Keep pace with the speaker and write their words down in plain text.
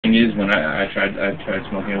thing is, when I tried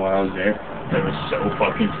smoking it while I was there, it was so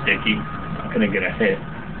fucking sticky, I couldn't get a hit.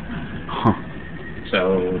 Huh.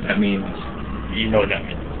 So that means, you know what that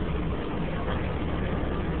means.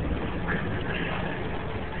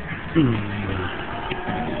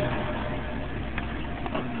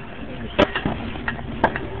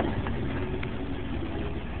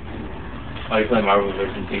 Oh, you play Marvel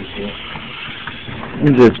vs. DC?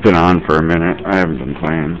 It's been on for a minute. I haven't been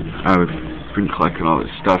playing. I've been collecting all this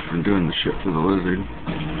stuff and doing the shit for the lizard.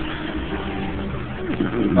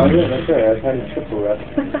 Oh yeah, that's right. I was having triple rep.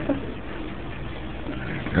 There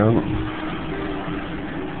you go.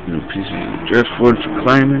 New pieces of driftwood for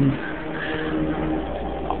climbing. I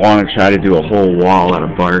want to try to do a whole wall out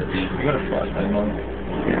of bark. You got a flashlight on?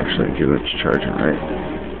 Yeah, actually, I do. It's charging, right?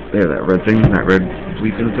 There, that red thing, that red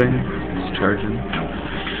bleeping thing. It's charging.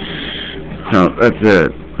 No, that's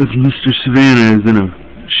it. This Mr. Savannah is in a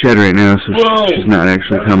shed right now, so she's not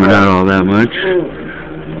actually coming out all that much.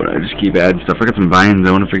 But I just keep adding stuff. I got some vines.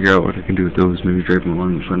 I want to figure out what I can do with those. Maybe drape them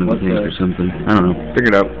along the front of the tank or something. I don't know.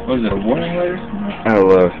 Figure it out. Was it a warning light or something?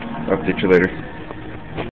 I'll update you later.